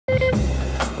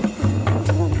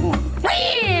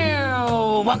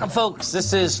Welcome, folks.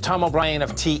 This is Tom O'Brien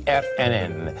of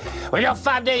TFNN. We go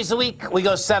 5 days a week. We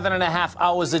go 7.5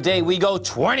 hours a day. We go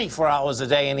 24 hours a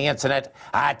day on the internet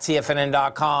at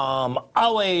TFNN.com.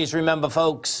 Always remember,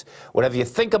 folks, whatever you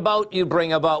think about, you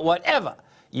bring about. Whatever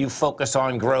you focus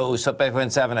on grows. Hope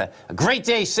everyone's having a great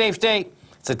day, safe day.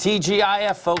 It's a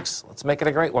TGIF, folks. Let's make it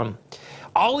a great one.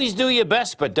 Always do your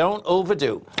best, but don't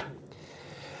overdo.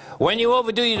 When you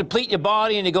overdo, you deplete your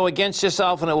body and you go against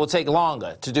yourself, and it will take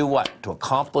longer to do what? To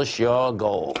accomplish your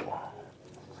goal.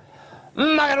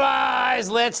 Market-wise,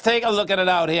 let's take a look at it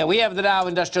out here. We have the Dow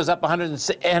Industrials up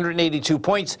 182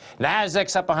 points.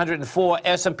 NASDAQ's up 104.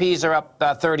 S&Ps are up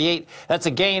 38. That's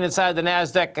a gain inside the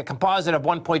NASDAQ, a composite of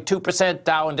 1.2%.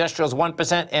 Dow Industrials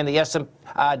 1%, and the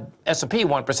S&P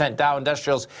 1%. Dow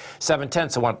Industrials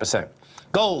 0.7%.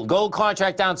 Gold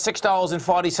contract down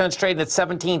 $6.40, trading at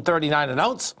 $17.39 an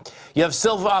ounce. You have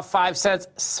silver off 5 cents,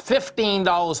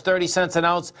 $15.30 an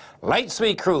ounce. Light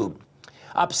sweet crude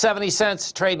up 70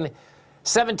 cents, trading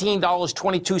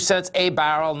 $17.22 a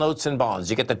barrel. Notes and bonds.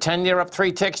 You get the 10-year up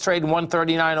 3 ticks, trading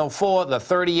 139.04. The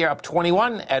 30-year up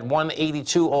 21 at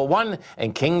 182.01.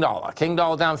 And King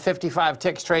Dollar down 55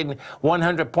 ticks, trading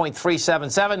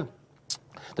 100.377.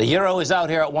 The euro is out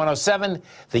here at 107.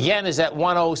 The yen is at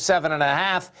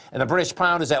 107.5, and the British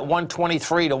pound is at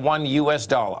 123 to 1 U.S.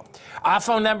 dollar. Our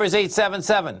phone number is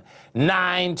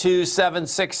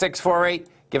 877-927-6648.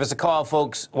 Give us a call,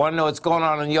 folks. Want to know what's going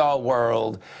on in your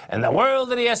world. And the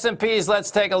world of the S&Ps,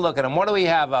 let's take a look at them. What do we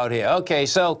have out here? Okay,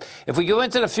 so if we go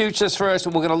into the futures first,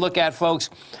 what we're going to look at, folks,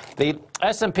 the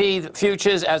S&P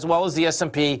futures, as well as the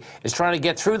S&P, is trying to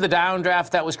get through the downdraft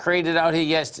that was created out here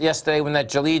yesterday when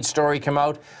that Gilead story came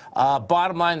out.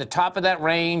 Bottom line, the top of that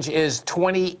range is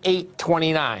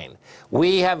 28.29.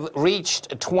 We have reached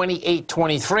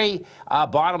 28.23.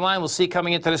 Bottom line, we'll see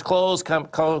coming into this close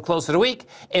to the week,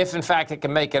 if in fact it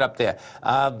can make it up there.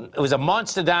 It was a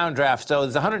monster downdraft, so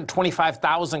there's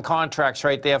 125,000 contracts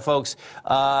right there, folks,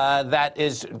 that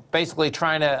is basically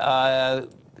trying to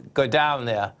go down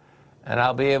there. And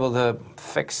I'll be able to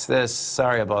fix this.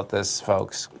 Sorry about this,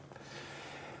 folks.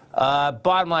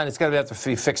 Bottom line, it's going to have to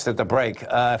be fixed at the break.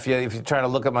 If you're trying to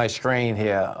look at my screen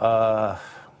here.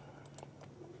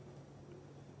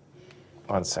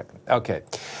 1 second. Okay.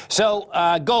 So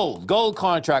gold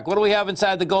contract. What do we have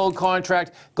inside the gold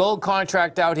contract? Gold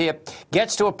contract out here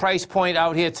gets to a price point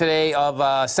out here today of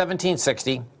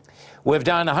 $17.60. We've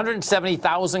done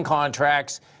 170,000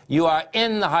 contracts. You are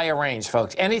in the higher range,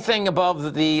 folks. Anything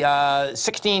above the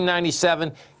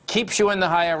 $16.97 keeps you in the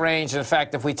higher range. In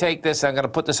fact, if we take this, I'm going to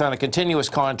put this on a continuous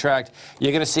contract.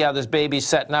 You're going to see how this baby's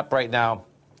setting up right now.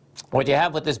 What you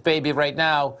have with this baby right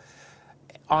now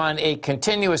on a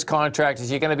continuous contract is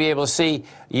you're going to be able to see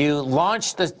you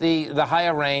launch the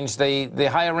higher range. The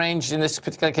higher range in this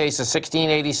particular case is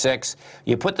 1686.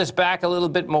 You put this back a little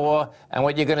bit more, and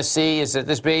what you're going to see is that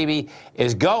this baby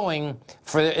is going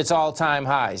for its all-time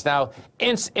highs. Now,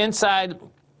 inside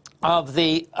of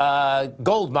the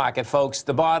gold market, folks,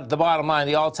 the bottom line,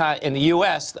 the all-time in the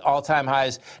U.S., the all-time high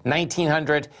is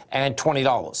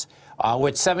 $1,920.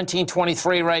 With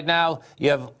 1723 right now, you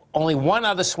have only one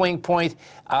other swing point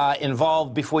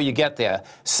involved before you get there.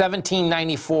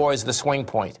 1794 is the swing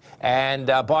point. And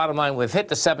bottom line, we've hit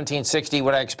the 1760.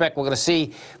 What I expect we're going to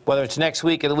see, whether it's next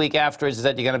week or the week after, is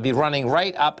that you're going to be running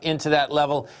right up into that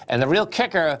level. And the real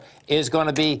kicker is going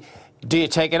to be, do you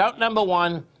take it out, number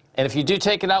one? And if you do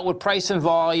take it out with price and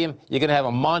volume, you're going to have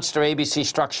a monster ABC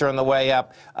structure on the way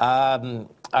up.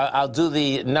 I'll do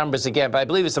the numbers again, but I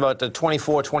believe it's about the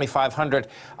 2,500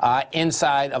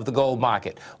 inside of the gold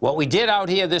market. What we did out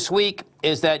here this week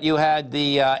is that you had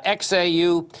the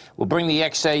XAU. We'll bring the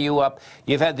XAU up.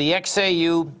 You've had the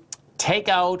XAU take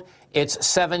out its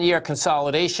 7-year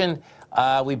consolidation.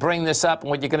 We bring this up, and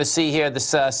what you're going to see here,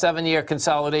 this 7-year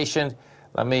consolidation.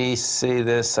 Let me see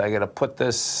this. I got to put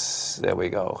this. There we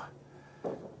go.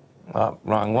 Oh,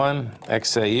 wrong one.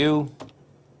 XAU.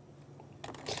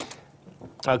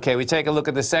 Okay, we take a look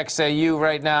at this XAU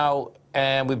right now,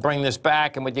 and we bring this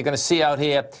back, and what you're going to see out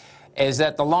here is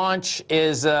that the launch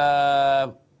is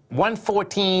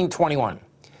 114.21.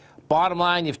 Bottom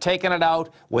line, you've taken it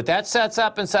out. What that sets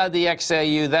up inside the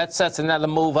XAU, that sets another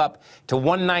move up to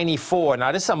 194.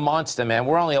 Now, this is a monster, man.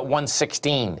 We're only at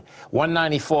 116.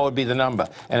 194 would be the number.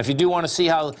 And if you do want to see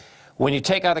how, when you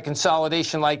take out a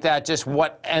consolidation like that, just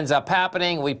what ends up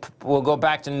happening, we'll go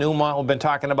back to Newmont. We've been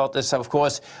talking about this, of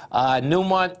course.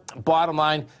 Newmont, bottom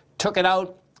line, took it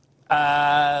out.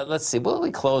 Let's see, what did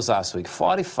we close last week?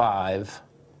 45.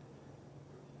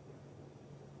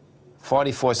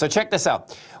 44. So check this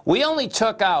out. We only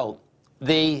took out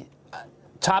the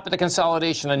top of the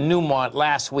consolidation of Newmont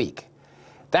last week.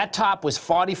 That top was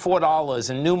 $44,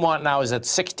 and Newmont now is at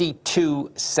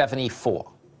 $62.74.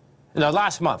 No,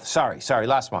 last month. Sorry,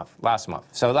 last month.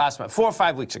 So last month, 4 or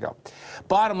 5 weeks ago.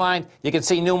 Bottom line, you can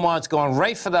see Newmont's going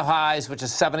right for the highs, which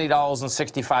is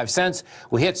 $70.65.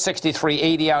 We hit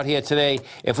 $63.80 out here today.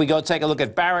 If we go take a look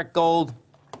at Barrick Gold,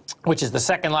 which is the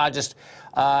second largest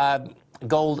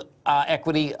gold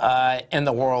equity in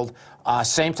the world,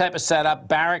 same type of setup.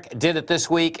 Barrick did it this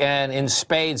week, and in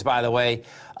spades, by the way.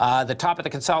 The top of the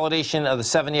consolidation of the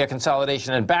 7-year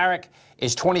consolidation in Barrick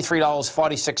is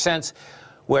 $23.46.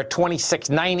 We're at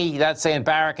 $26.90. That's saying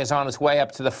Barrick is on its way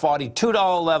up to the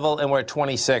 $42 level, and we're at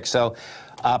 $26. So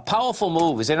powerful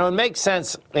moves. And it makes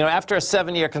sense, after a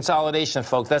 7-year consolidation,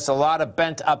 folks, that's a lot of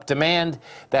bent-up demand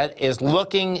that is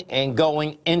looking and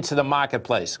going into the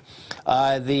marketplace.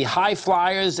 The high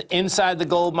flyers inside the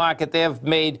gold market, they have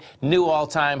made new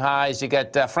all-time highs. You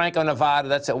got Franco-Nevada,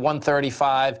 that's at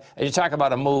 135. And you talk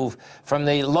about a move from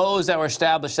the lows that were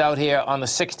established out here on the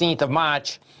 16th of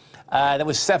March. That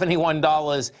was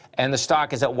 $71, and the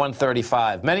stock is at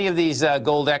 $135. Many of these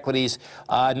gold equities,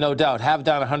 no doubt, have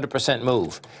done a 100%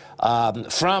 move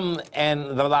from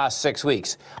the last 6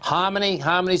 weeks.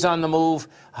 Harmony's on the move.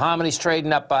 Harmony's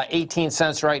trading up 18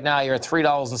 cents right now. You're at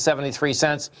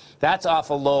 $3.73. That's off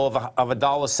a low of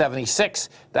 $1.76.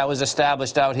 That was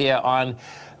established out here on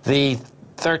the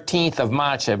 13th of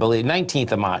March, I believe,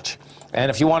 19th of March. And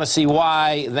if you want to see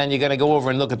why, then you're going to go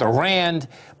over and look at the Rand,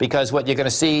 because what you're going to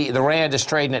see, the Rand is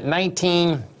trading at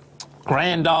 19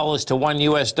 Rand dollars to $1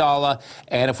 US.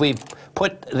 And if we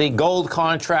put the gold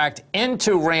contract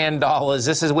into Rand dollars,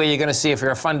 this is where you're going to see, if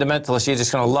you're a fundamentalist, you're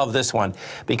just going to love this one,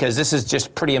 because this is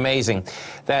just pretty amazing.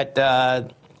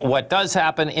 That what does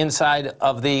happen inside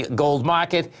of the gold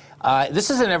market, this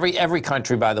is in every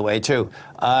country, by the way, too.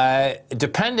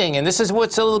 Depending, and this is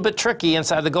what's a little bit tricky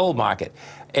inside the gold market,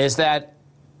 is that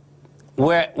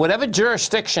whatever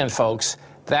jurisdiction, folks,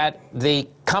 that the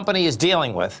company is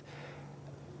dealing with,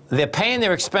 they're paying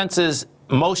their expenses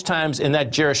most times in that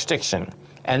jurisdiction,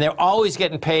 and they're always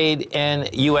getting paid in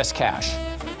U.S. cash.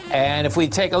 And if we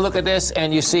take a look at this,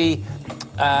 and you see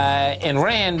in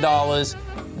Rand dollars,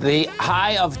 the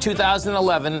high of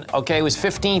 2011, okay, was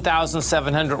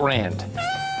 15,700 Rand.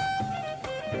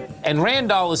 And Rand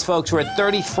dollars, folks, were at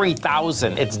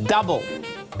 33,000. It's double.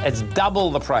 It's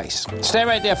double the price. Stay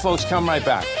right there, folks. Come right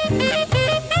back.